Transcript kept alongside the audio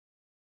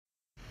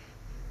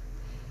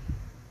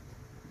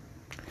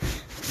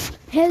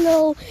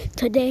Hello,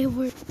 today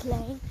we're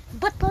playing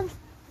Button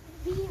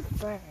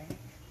Fever.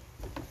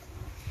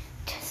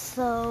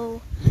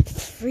 So,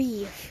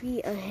 free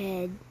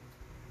ahead.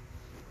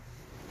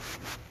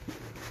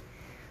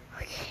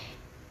 Okay.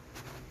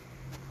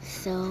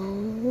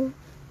 So,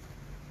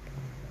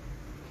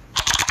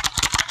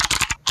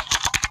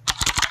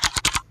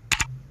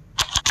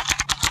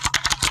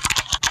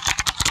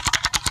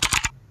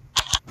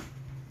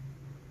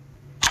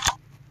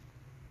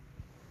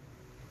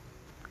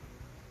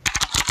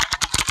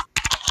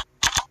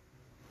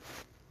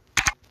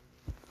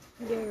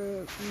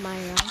 my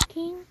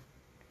ranking.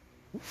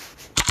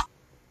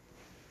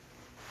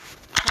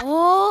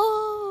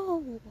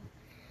 Oh,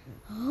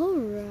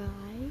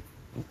 alright.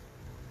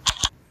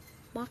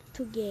 Back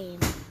to game.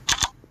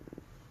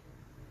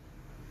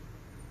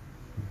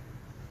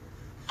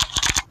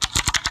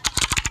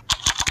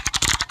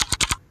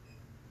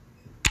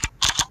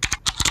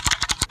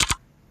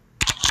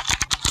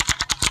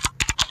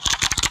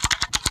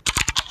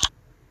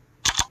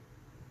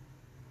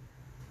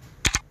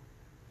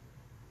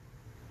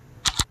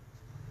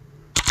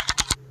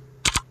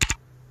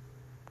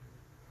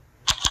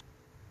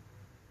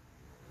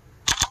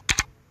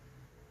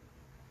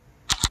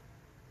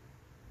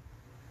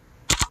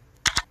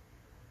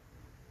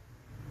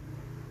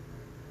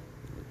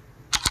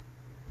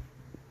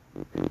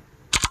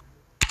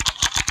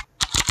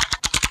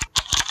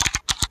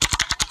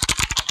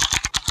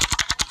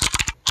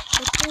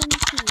 Button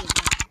Fever.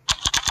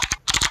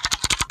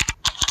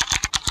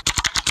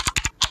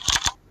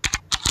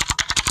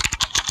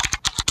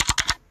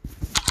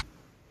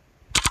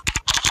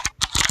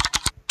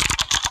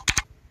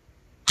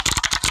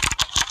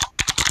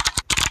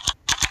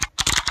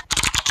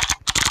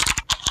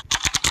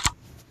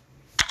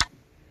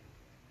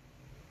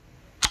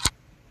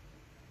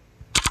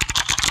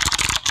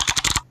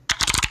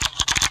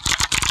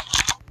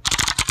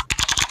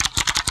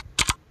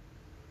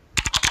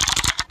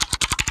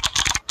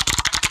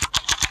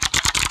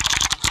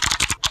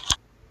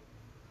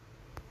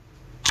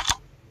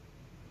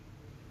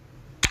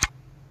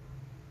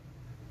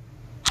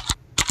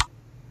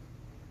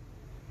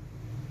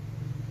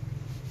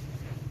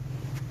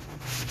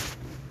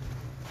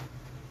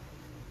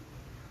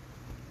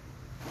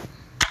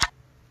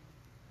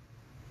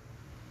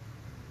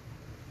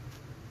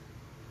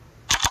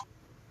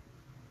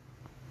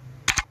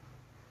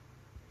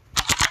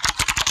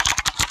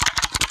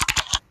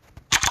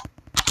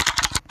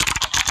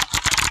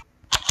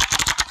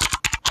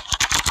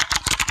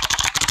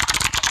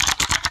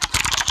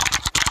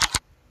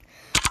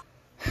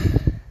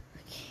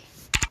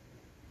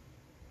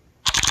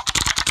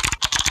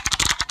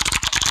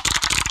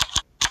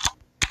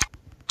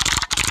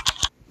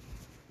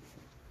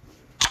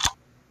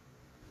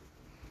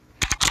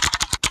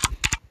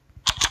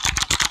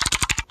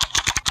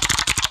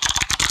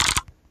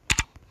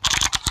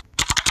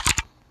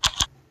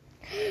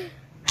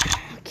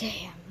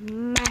 Okay,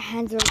 my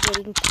hands are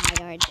getting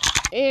tired.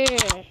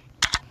 Ugh.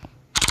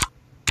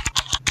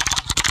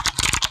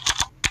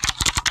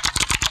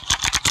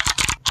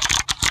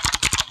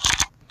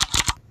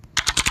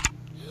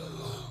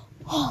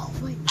 Oh,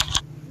 wait.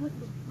 What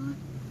the fuck?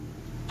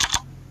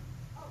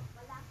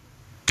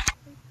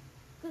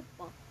 Good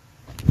ball.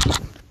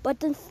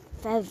 Button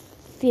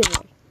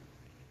Fever.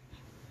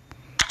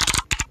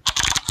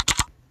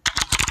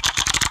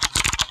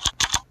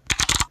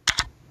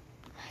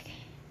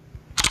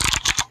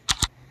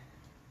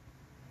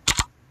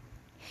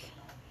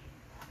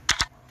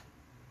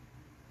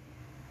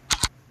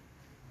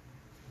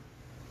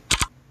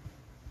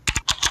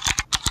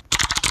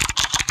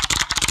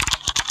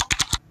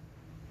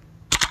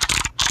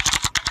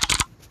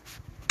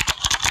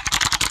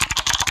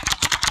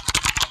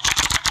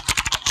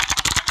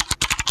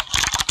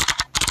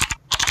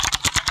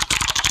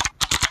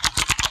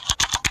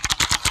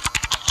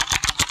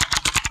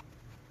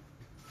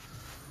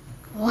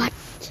 What?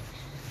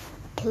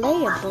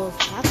 Playable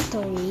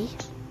Factory?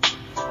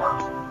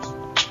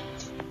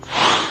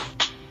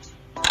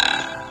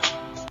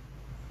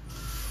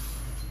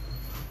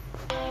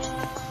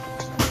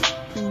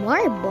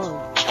 Marble.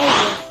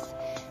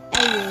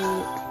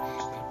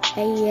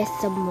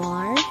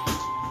 ASMR.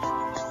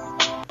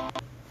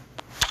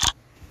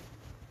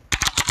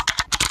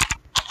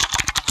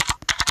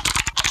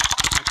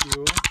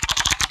 You?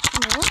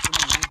 No?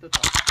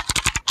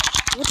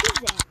 What is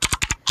that?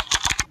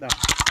 No.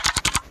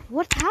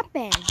 What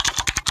happened?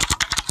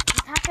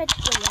 What happened,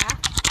 Kuya?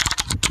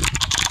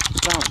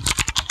 Down.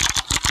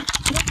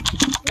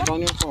 Put on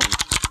your phone.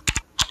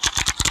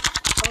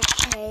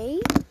 Okay.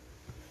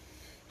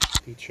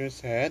 Teacher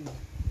said,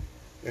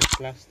 there's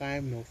class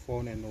time, no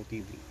phone and no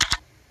TV.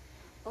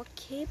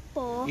 Okay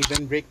po.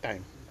 Even break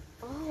time.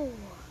 Oh.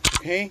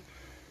 Okay?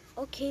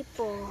 Okay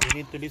po. You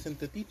need to listen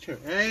to teacher.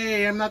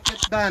 Hey, I'm not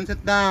yet done.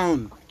 Sit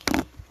down.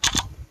 Okay.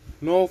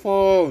 No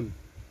phone.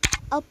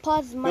 I'll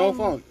pause my... No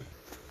phone.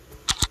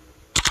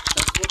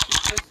 That's what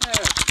teacher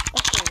said.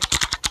 Okay.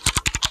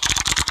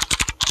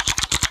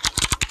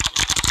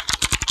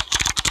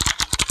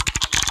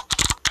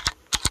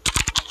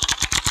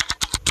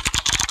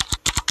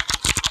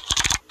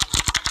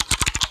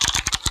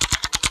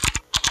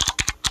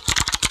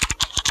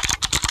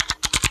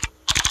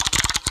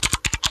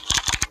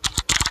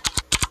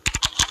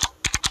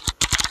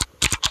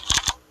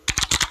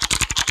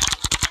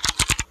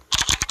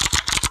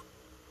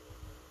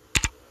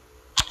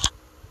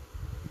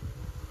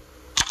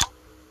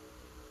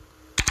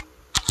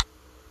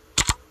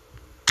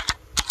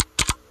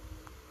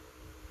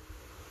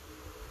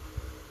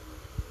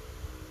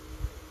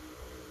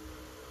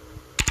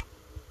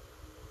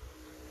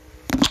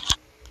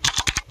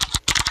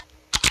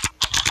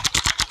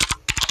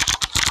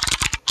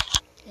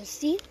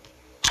 see?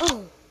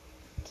 Oh.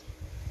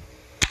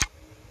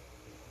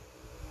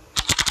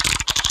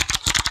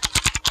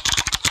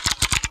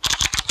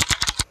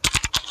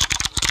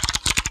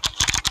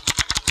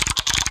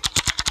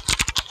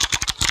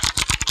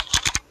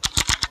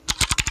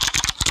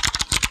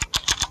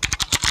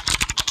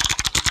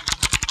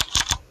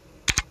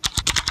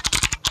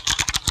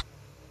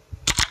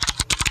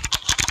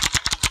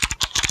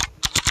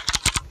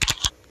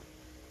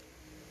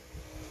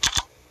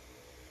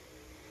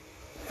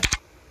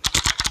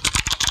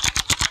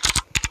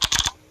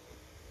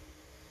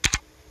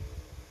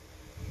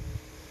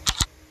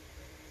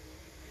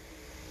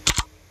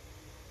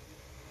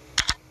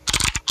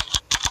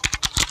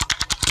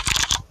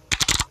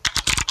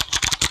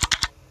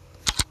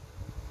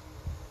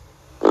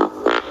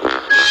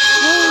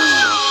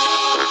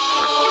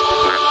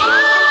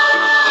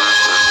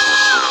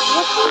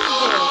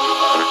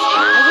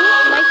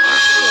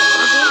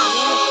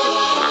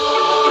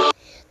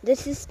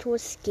 This is too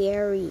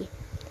scary.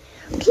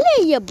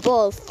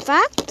 Playable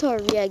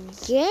factory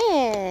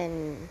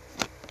again.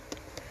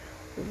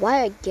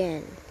 Why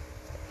again?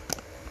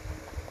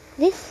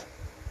 This?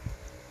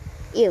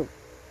 Ew.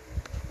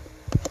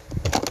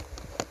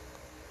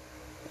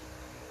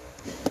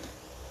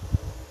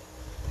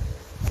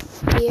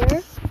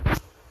 Here.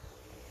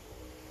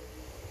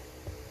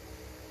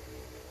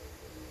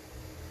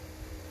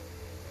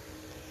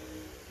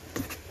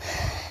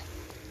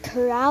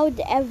 Crowd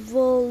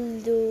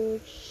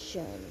evolution.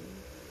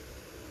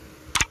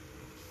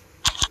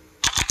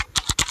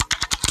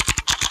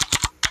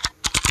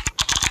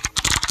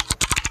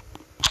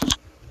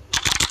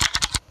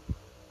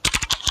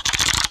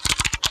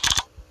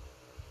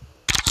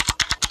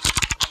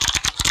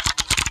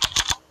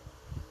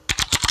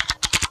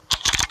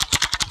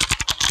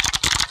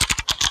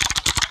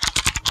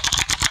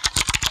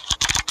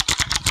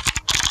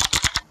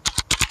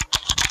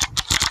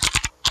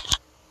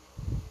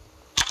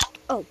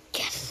 Oh,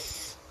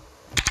 yes.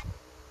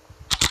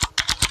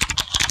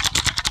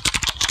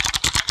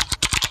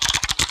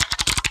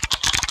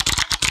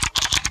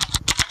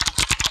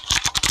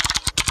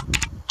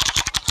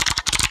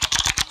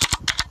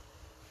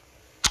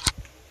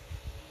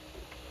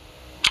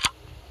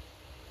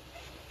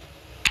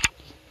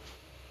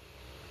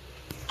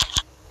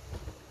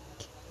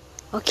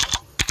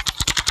 Okay.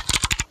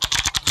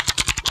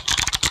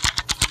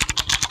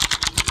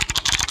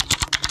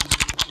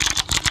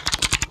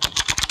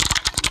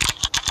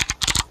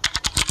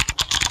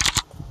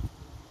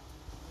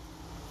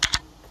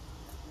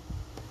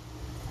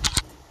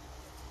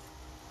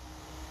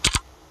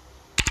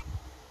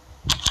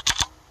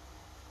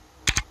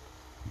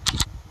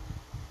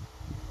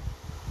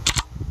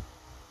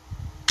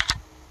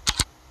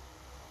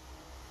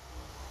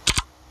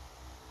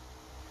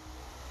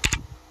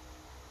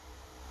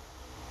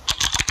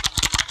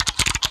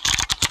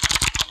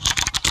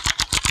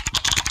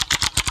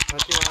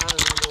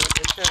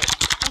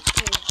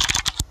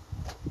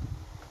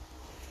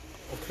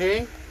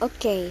 Okay?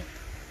 Okay.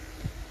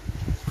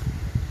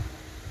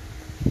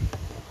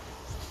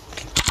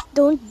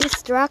 Don't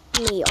distract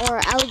me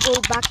or I'll go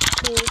back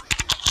to...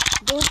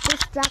 Don't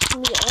distract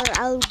me or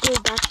I'll go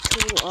back to,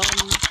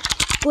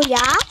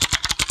 Kuya?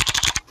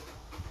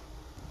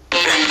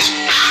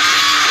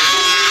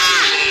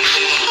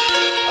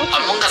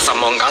 Among Us,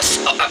 Among Us,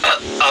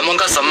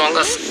 Among Us, Among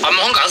Us,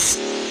 Among Us,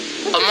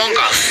 Among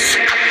Us.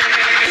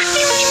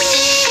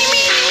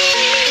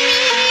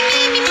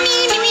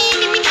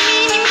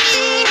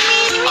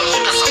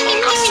 Among Us,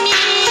 Among Us,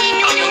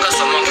 Among Us,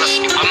 Among Us,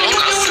 Among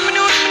Us,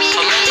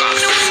 Among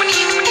Us.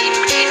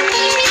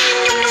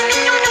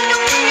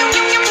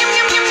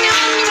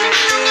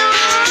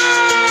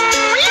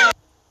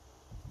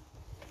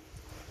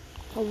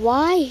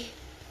 Why?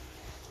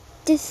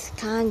 This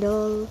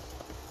candle.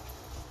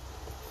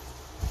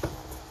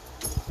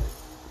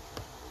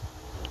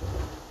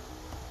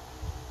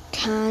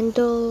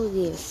 Candle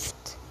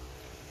lift.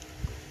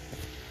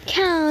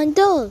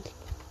 Candle.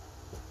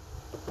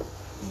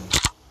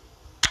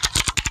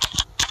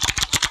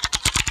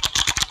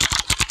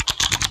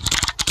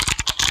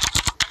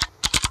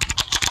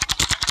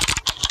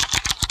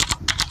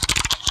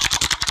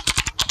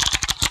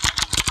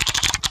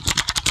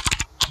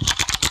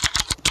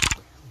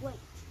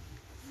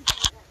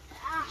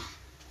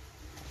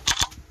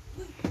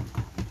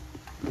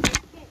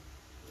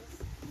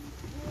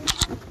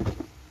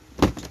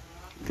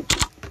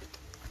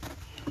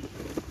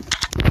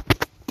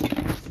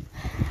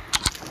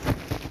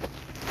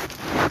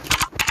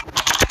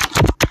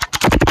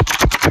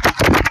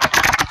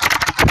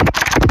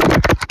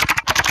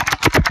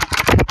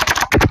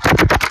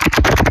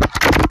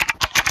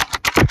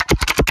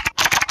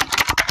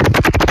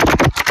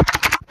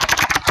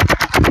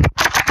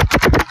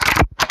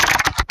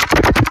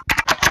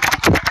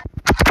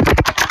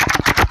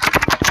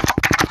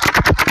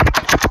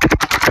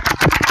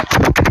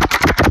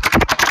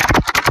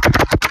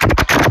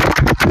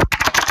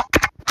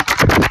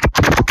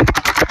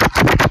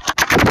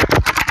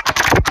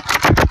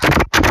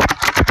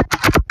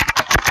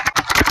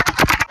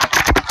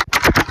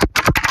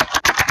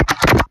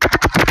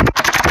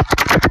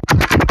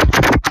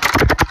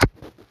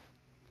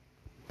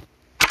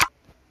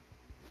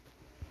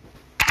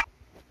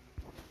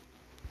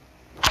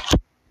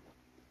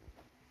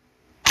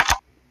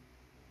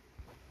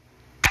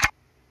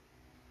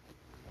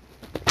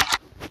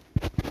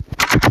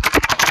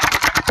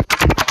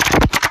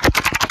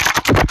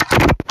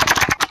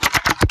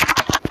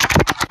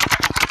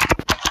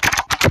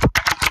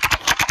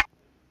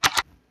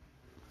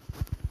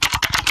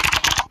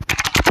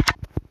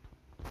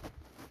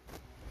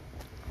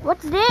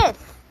 What's this?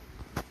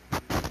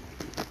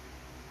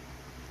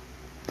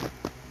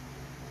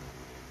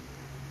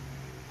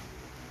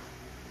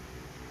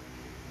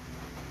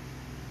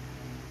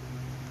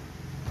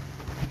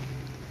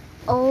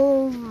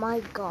 Oh my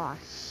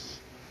gosh.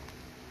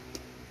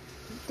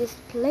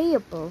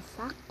 Displayable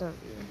factory.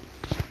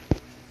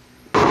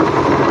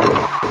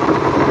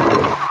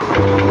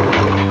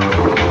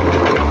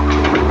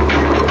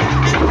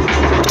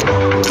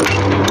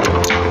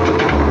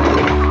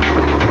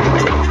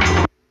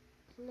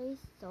 Place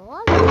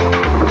all.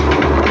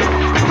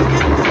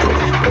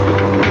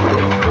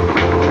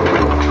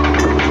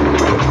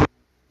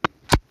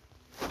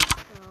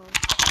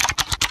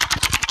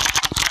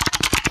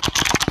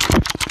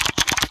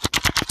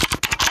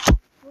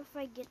 What if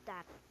I get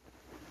that?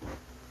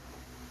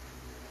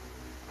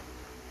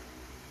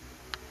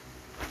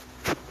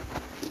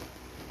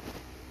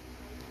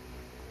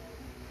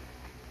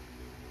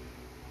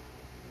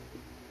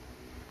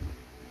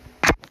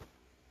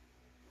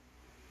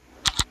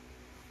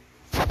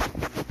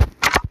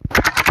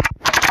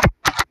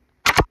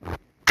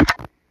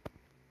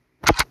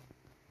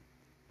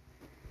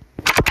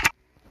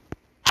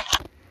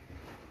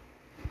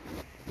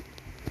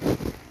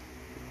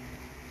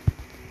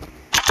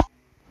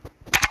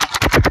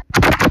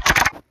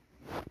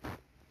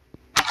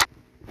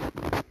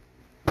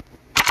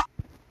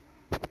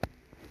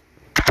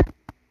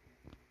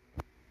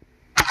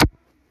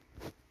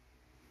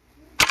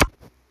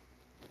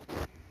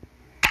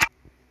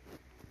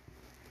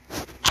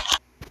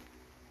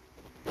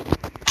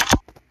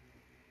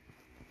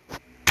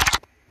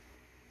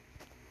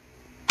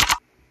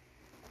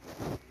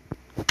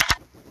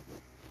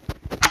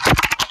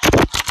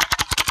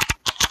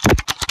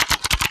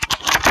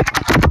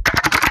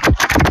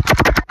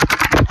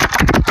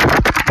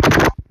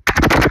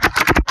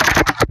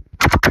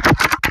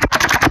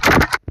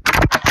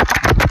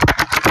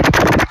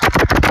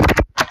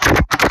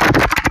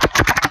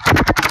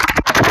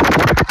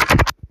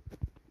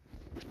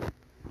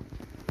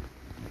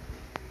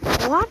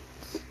 What?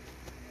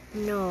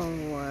 No.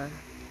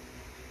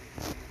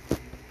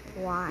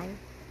 Why?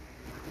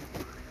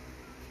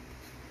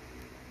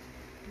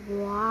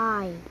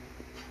 Why?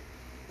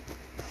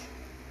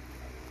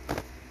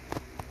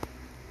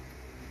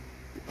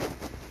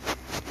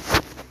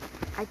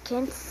 I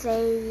can't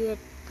say it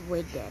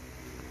with it.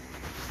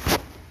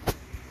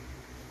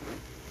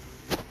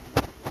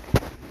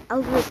 I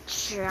will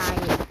try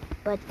it,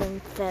 but then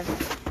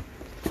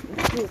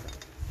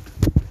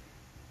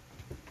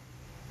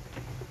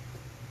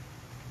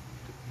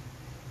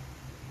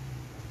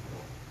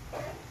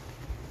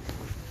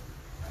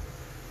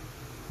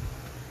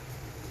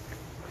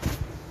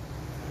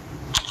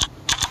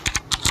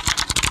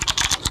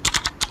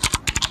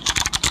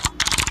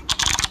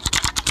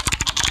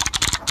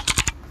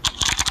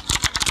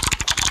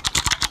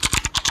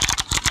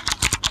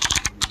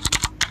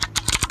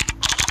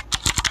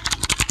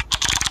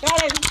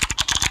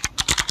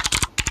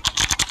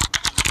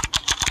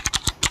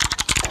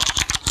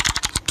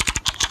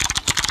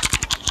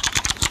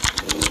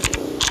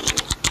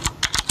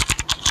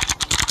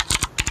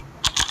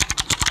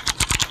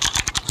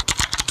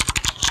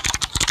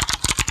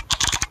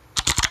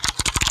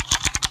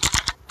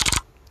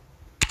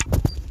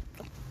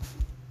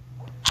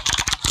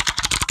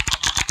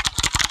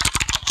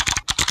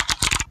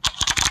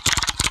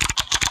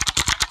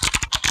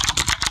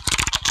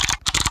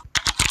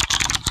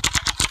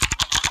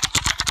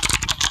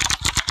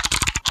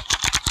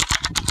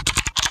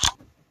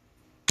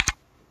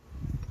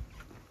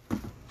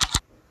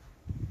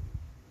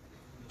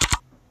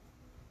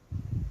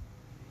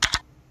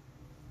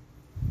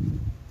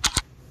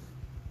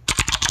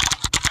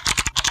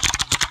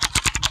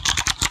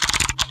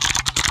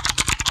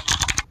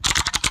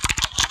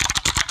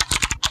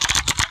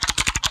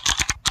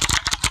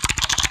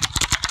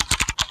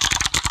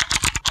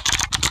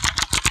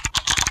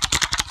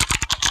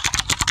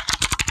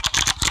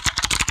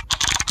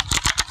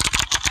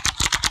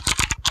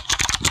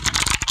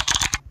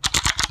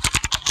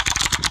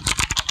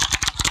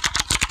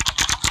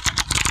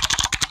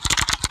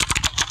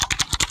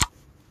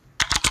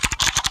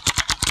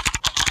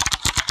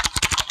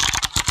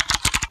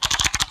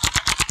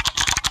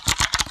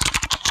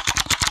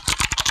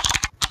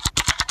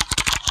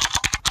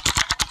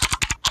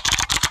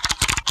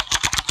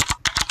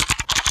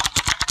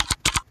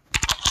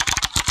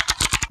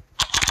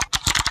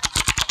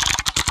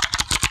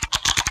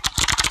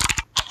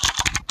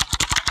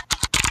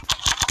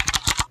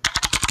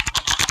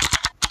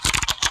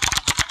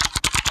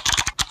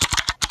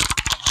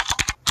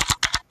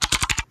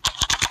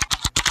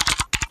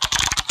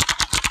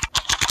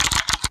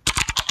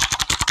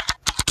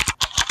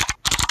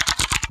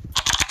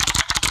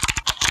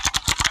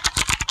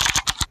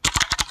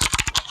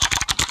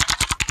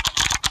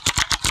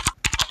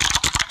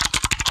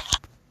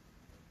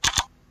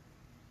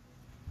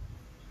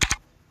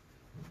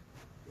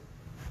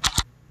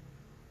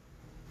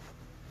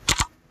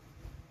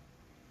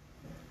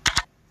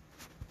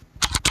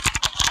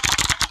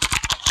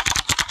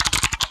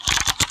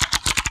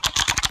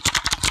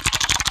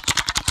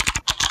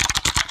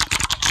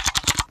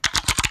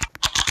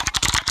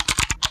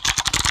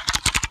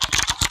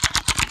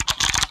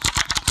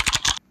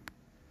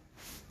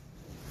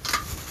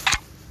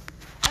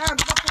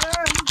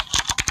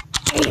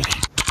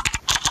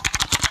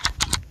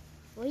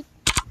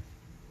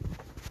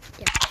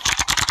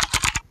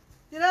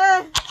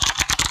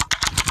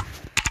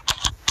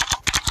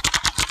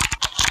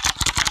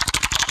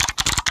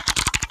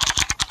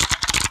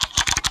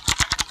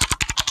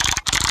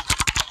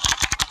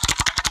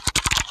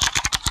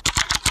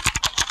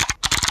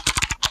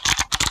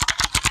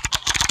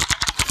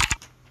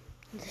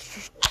Let's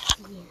just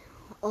see.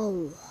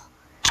 Oh,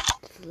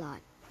 that's a lot.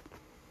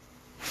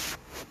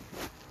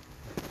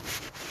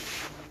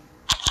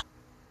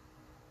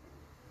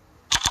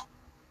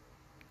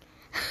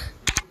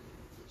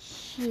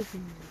 She's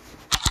in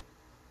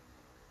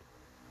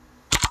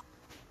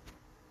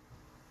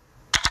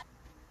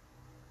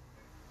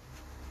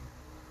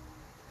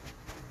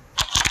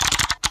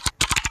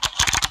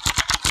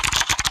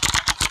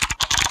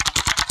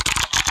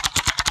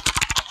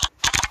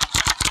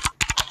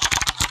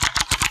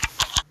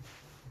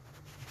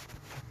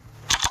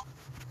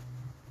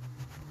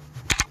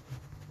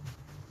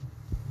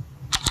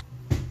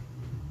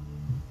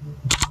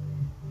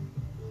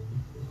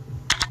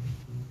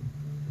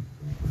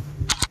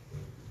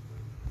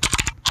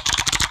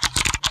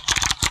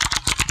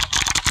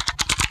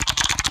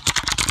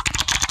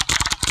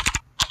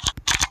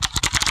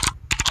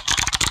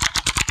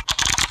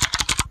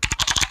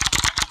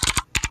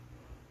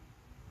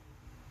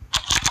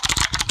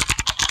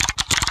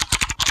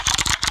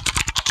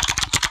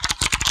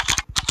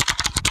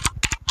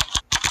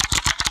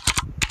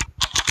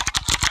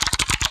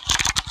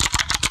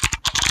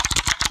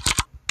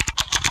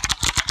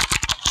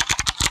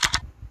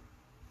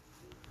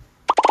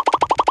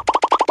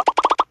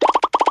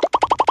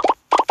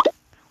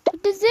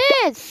What is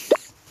this?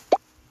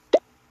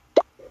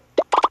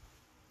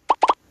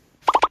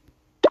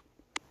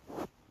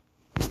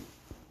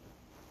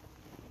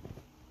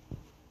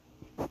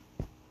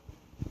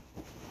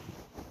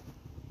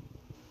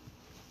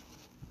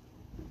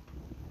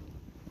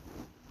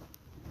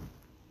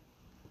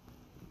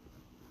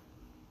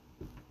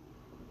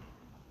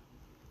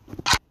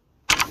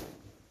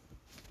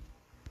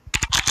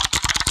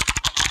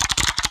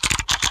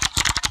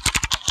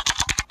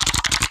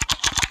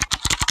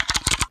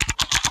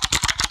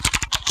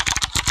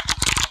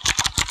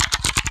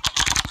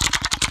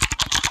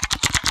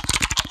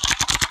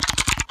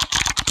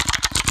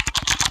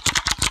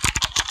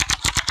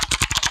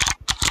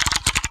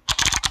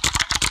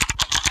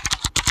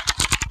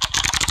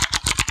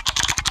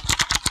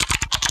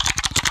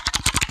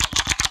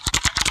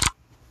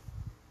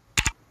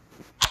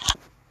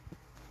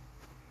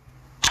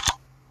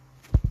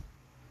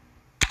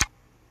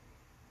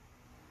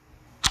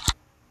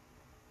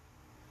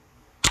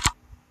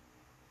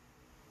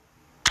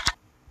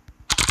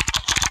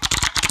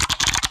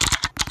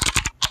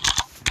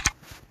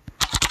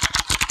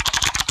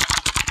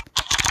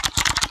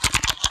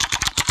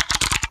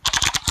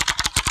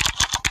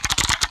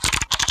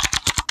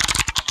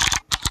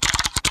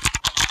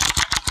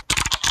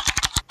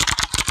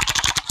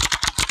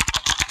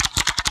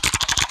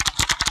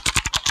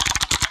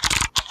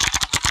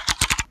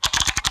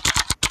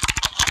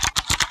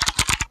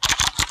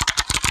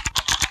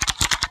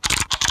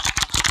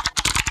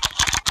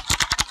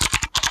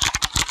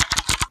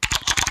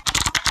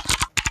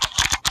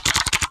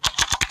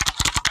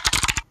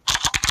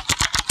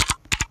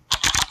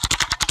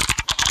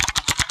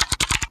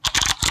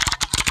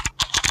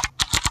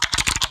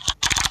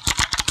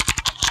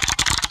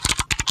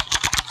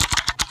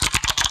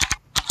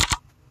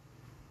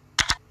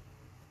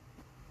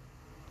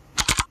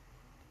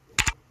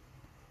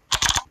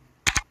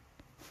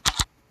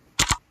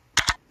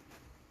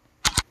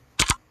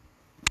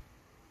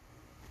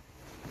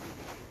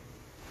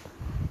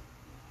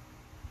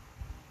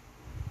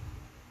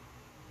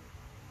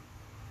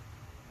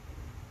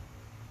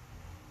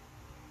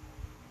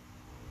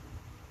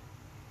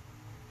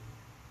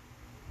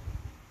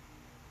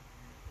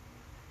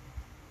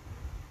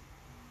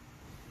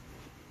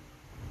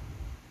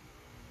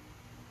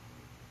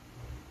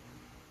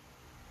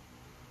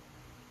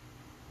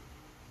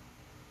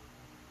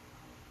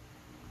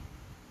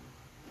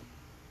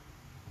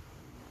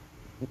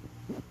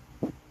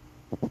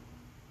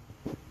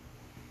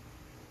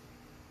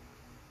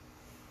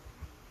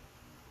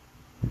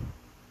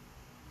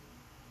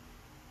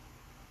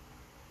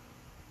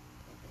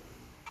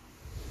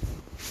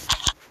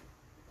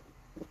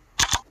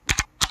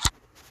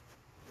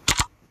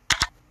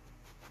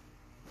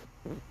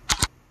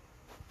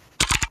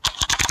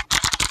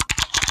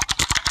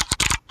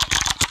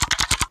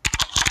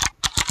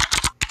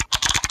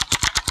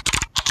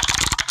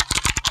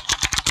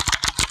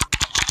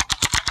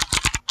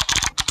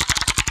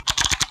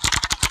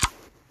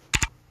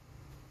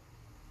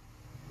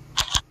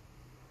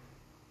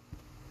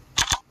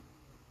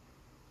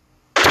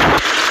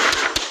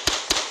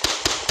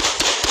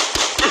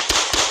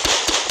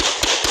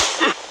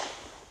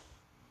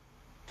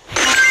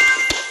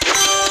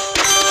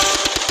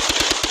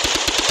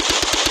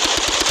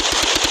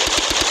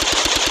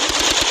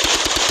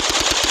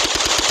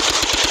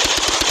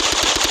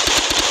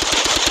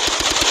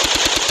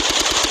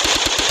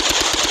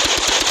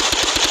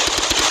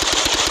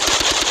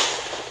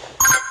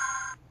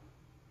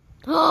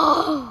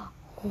 Oh,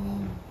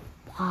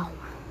 wow.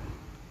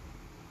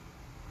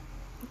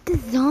 The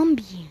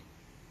zombie.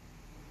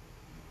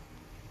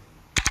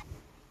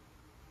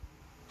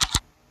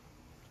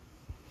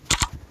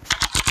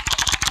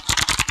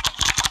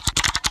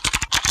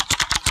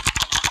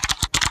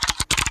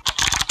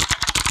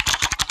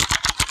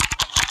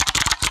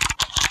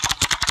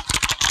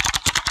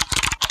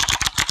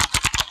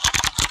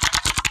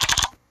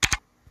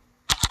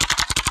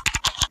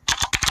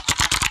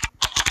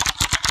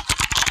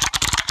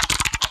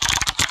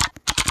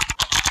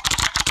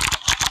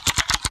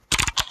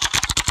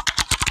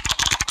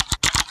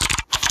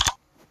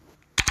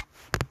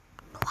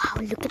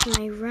 look at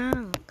my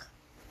rank.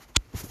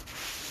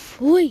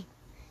 Oi!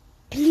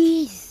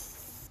 Please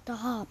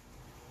stop.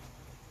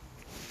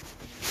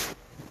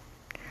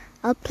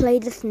 I'll play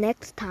this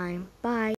next time. Bye.